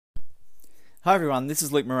Hi everyone, this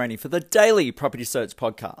is Luke Moroney for the Daily Property Search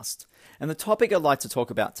Podcast. And the topic I'd like to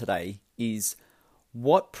talk about today is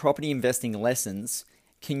what property investing lessons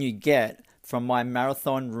can you get from my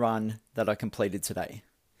marathon run that I completed today.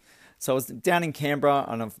 So I was down in Canberra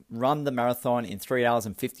and I've run the marathon in 3 hours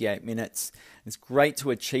and 58 minutes. It's great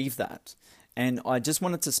to achieve that. And I just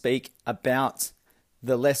wanted to speak about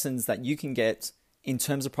the lessons that you can get in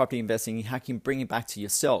terms of property investing and how you can bring it back to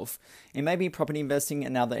yourself and maybe property investing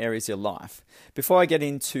in other areas of your life. Before I get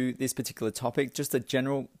into this particular topic, just a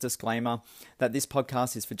general disclaimer that this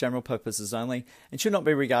podcast is for general purposes only and should not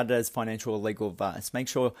be regarded as financial or legal advice. Make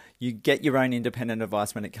sure you get your own independent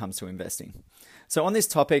advice when it comes to investing. So on this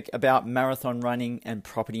topic about marathon running and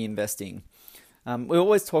property investing, we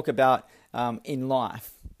always talk about in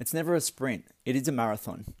life, it's never a sprint, it is a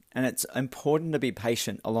marathon. And it's important to be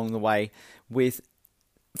patient along the way with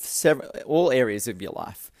all areas of your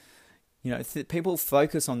life. You know, people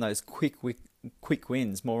focus on those quick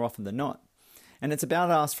wins more often than not. And it's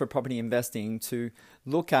about us for property investing to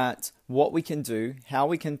look at what we can do, how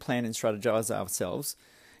we can plan and strategize ourselves,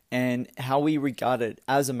 and how we regard it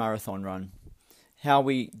as a marathon run. How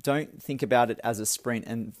we don't think about it as a sprint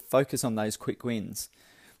and focus on those quick wins.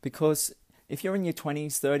 Because if you're in your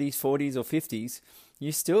 20s, 30s, 40s, or 50s,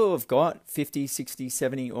 you still have got 50, 60,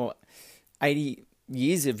 70, or 80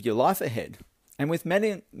 years of your life ahead. And with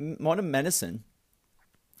modern medicine,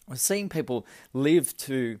 we're seeing people live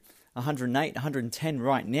to 108, 110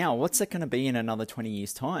 right now. What's that going to be in another 20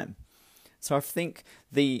 years' time? So I think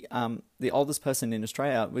the oldest person in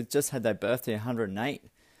Australia, we just had their birthday, 108.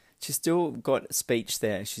 She's still got speech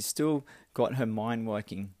there. She's still got her mind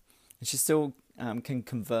working. And she still can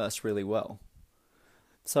converse really well.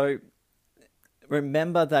 So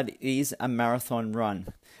remember that it is a marathon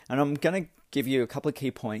run. And I'm going to give you a couple of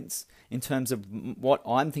key points in terms of what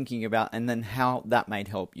I'm thinking about and then how that may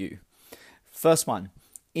help you. First one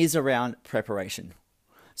is around preparation.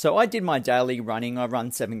 So I did my daily running. I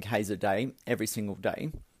run 7Ks a day, every single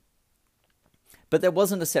day. But there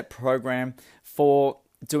wasn't a set program for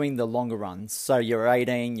doing the longer runs. So your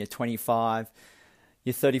 18, your 25,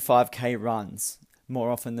 your 35K runs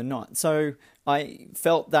more often than not. So I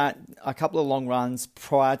felt that a couple of long runs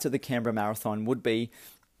prior to the Canberra Marathon would be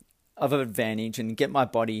of an advantage and get my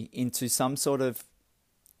body into some sort of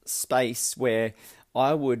space where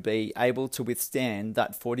I would be able to withstand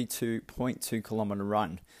that 42.2 kilometer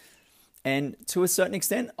run. And to a certain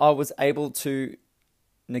extent, I was able to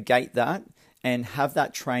negate that and have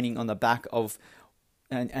that training on the back of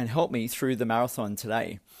and help me through the marathon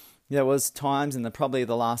today. There was times in probably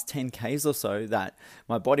the last 10Ks or so that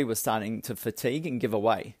my body was starting to fatigue and give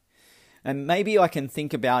away. And maybe I can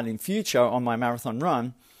think about in future on my marathon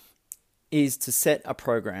run is to set a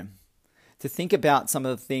program, to think about some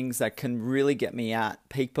of the things that can really get me at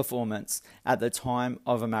peak performance at the time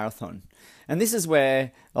of a marathon. And this is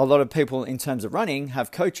where a lot of people in terms of running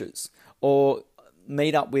have coaches or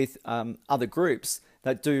meet up with other groups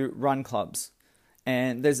that do run clubs.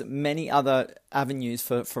 And there's many other avenues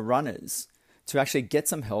for runners to actually get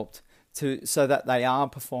some help so that they are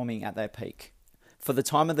performing at their peak for the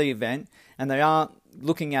time of the event, and they are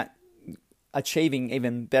looking at achieving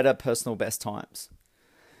even better personal best times.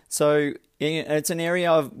 So it's an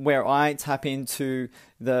area where I tap into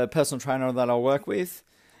the personal trainer that I work with,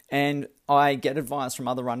 and I get advice from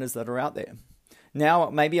other runners that are out there. Now,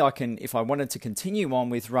 maybe I can, if I wanted to continue on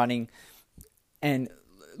with running and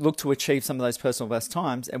look to achieve some of those personal best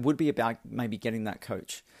times, it would be about maybe getting that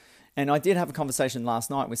coach. And I did have a conversation last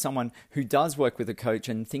night with someone who does work with a coach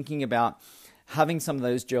and thinking about having some of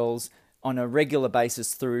those gels on a regular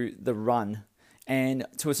basis through the run. And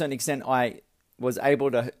to a certain extent, I was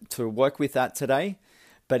able to work with that today.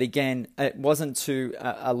 But again, it wasn't to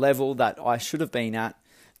a level that I should have been at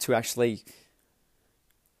to actually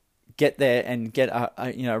get there and get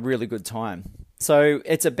a really good time. So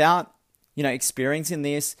it's about experiencing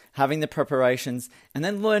this, having the preparations, and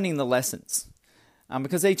then learning the lessons.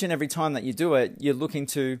 Because each and every time that you do it, you're looking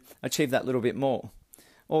to achieve that little bit more.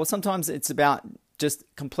 Or sometimes it's about just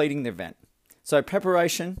completing the event. So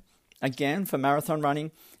preparation, again, for marathon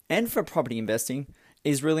running and for property investing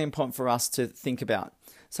is really important for us to think about.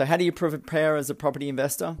 So how do you prepare as a property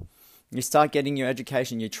investor? You start getting your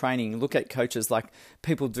education, your training. Look at coaches like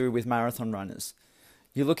people do with marathon runners.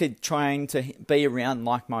 You look at trying to be around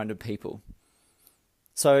like-minded people.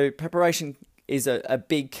 So preparation is a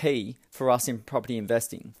big key for us in property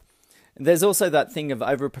investing. There's also that thing of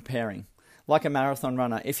over-preparing. Like a marathon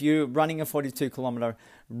runner, if you're running a 42-kilometer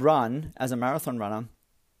run as a marathon runner,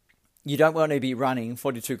 you don't want to be running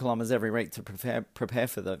 42 kilometers every week to prepare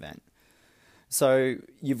for the event. So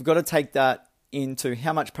you've got to take that into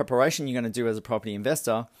how much preparation you're going to do as a property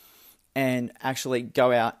investor and actually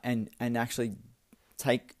go out and actually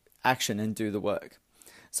take action and do the work.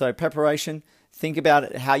 So preparation, think about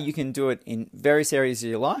it, how you can do it in various areas of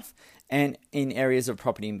your life and in areas of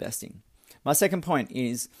property investing. My second point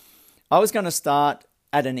is I was going to start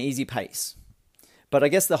at an easy pace, but I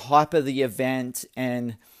guess the hype of the event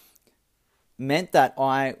and meant that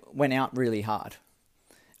I went out really hard.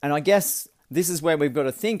 And I guess this is where we've got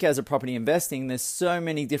to think as a property investing. There's so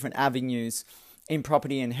many different avenues in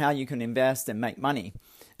property and how you can invest and make money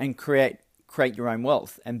and create your own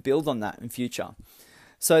wealth and build on that in future.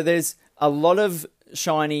 So there's a lot of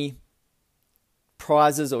shiny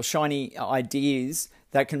prizes or shiny ideas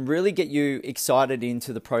that can really get you excited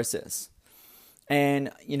into the process.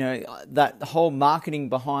 And, you know, that whole marketing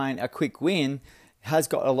behind a quick win has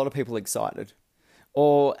got a lot of people excited.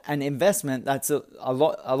 Or an investment that's a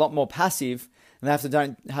lot more passive and they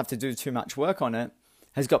don't have to do too much work on it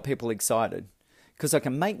has got people excited. Because I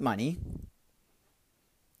can make money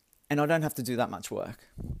and I don't have to do that much work.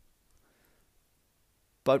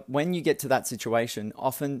 But when you get to that situation,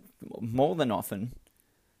 often, more than often,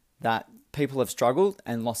 that people have struggled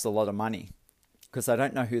and lost a lot of money because they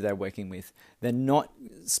don't know who they're working with. They're not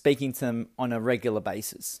speaking to them on a regular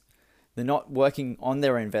basis. They're not working on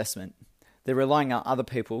their investment. They're relying on other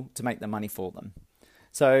people to make the money for them.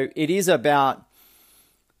 So it is about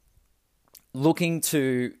looking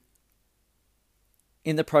to,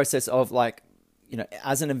 in the process of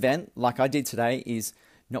as an event, like I did today, is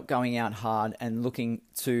not going out hard and looking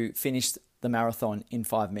to finish the marathon in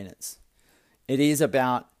 5 minutes. It is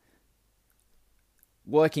about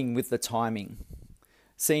working with the timing,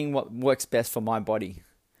 seeing what works best for my body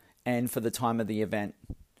and for the time of the event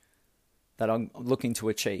that I'm looking to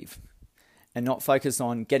achieve, and not focus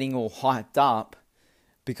on getting all hyped up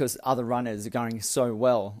because other runners are going so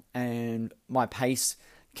well and my pace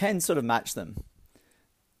can sort of match them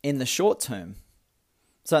in the short term.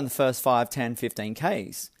 So in the first 5, 10, 15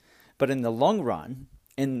 Ks. But in the long run,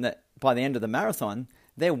 by the end of the marathon,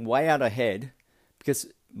 they're way out ahead because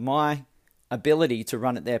my ability to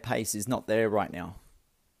run at their pace is not there right now.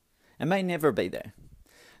 It may never be there.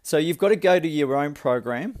 So you've got to go to your own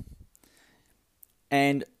program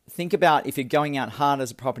and think about, if you're going out hard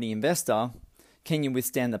as a property investor, can you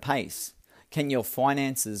withstand the pace? Can your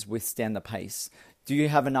finances withstand the pace? Do you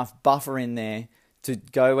have enough buffer in there to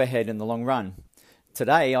go ahead in the long run?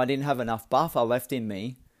 Today, I didn't have enough buffer left in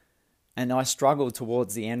me, and I struggled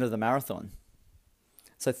towards the end of the marathon.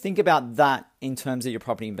 So think about that in terms of your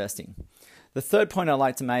property investing. The third point I'd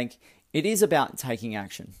like to make, it is about taking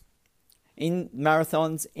action. In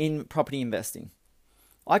marathons, in property investing.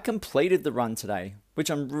 I completed the run today, which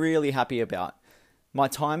I'm really happy about. My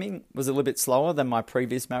timing was a little bit slower than my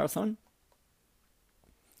previous marathon,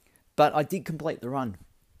 but I did complete the run.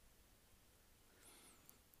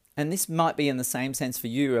 And this might be in the same sense for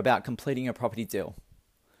you about completing a property deal.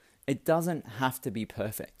 It doesn't have to be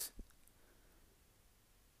perfect.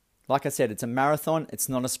 Like I said, it's a marathon, it's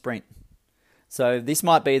not a sprint. So this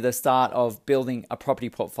might be the start of building a property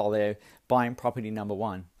portfolio, buying property number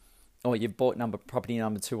 1, or you've bought property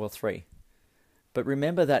number 2 or 3. But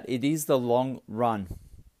remember that it is the long run.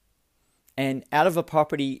 And out of a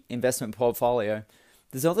property investment portfolio,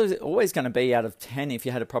 there's always going to be, out of 10, if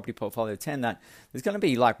you had a property portfolio of 10, that there's going to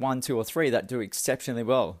be like 1, 2 or 3 that do exceptionally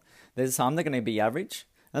well. There's some that are going to be average,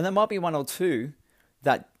 and there might be 1 or 2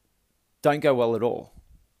 that don't go well at all.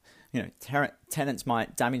 You know, tenants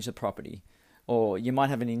might damage the property, or you might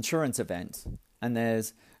have an insurance event, and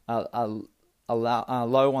there's a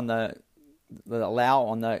low on the allow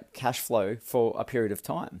on the cash flow for a period of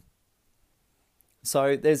time.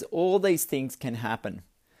 So there's all these things can happen,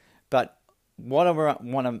 but what I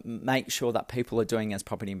want to make sure that people are doing as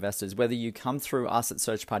property investors, whether you come through us at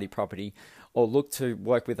Search Party Property or look to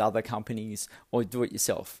work with other companies or do it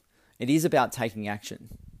yourself, it is about taking action.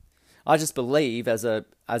 I just believe as a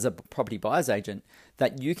property buyer's agent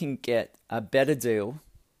that you can get a better deal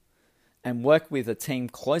and work with a team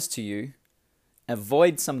close to you,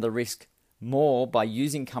 avoid some of the risk more by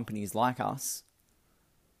using companies like us,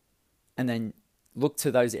 and then look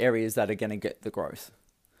to those areas that are going to get the growth.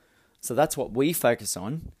 So that's what we focus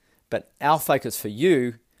on, but our focus for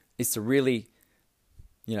you is to really,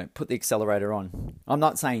 put the accelerator on. I'm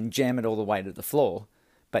not saying jam it all the way to the floor,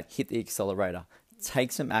 but hit the accelerator.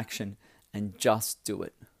 Take some action and just do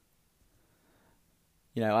it.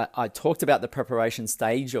 I talked about the preparation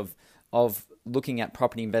stage of looking at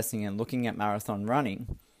property investing and looking at marathon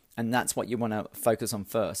running, and that's what you want to focus on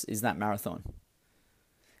first, is that marathon.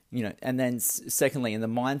 And then secondly, in the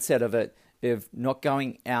mindset of it, of not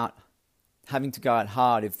going out having to go out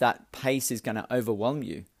hard if that pace is going to overwhelm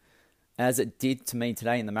you, as it did to me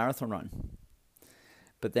today in the marathon run.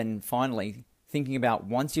 But then finally, thinking about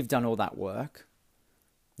once you've done all that work,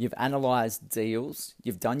 you've analyzed deals,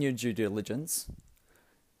 you've done your due diligence,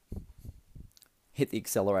 hit the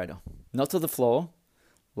accelerator. Not to the floor,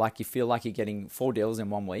 like you feel like you're getting 4 deals in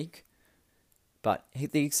 1 week, but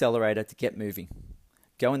hit the accelerator to get moving.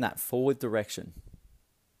 Go in that forward direction.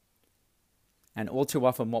 And all too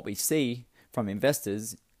often what we see from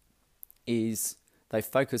investors is they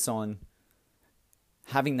focus on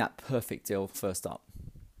having that perfect deal first up,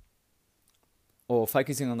 or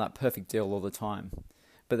focusing on that perfect deal all the time.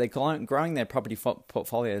 But they're growing their property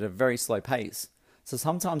portfolio at a very slow pace. So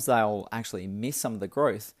sometimes they'll actually miss some of the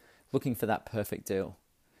growth looking for that perfect deal.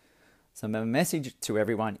 So my message to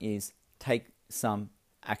everyone is take some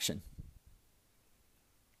action.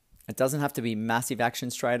 It doesn't have to be massive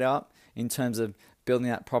action straight up in terms of building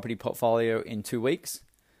that property portfolio in 2 weeks,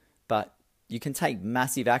 but you can take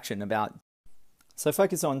massive action about. So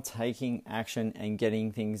focus on taking action and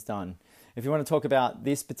getting things done. If you want to talk about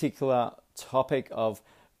this particular topic of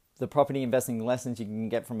the property investing lessons you can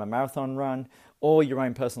get from a marathon run or your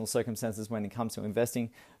own personal circumstances when it comes to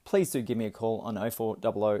investing, please do give me a call on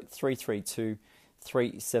 0400 332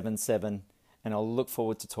 377 and I'll look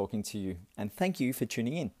forward to talking to you. And thank you for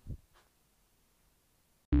tuning in.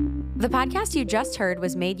 The podcast you just heard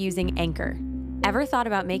was made using Anchor. Ever thought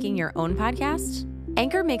about making your own podcast?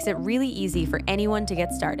 Anchor makes it really easy for anyone to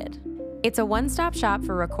get started. It's a one-stop shop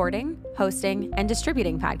for recording, hosting, and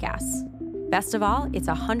distributing podcasts. Best of all, it's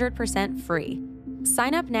 100% free.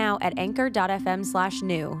 Sign up now at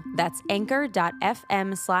anchor.fm/new. That's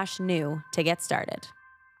anchor.fm/new to get started.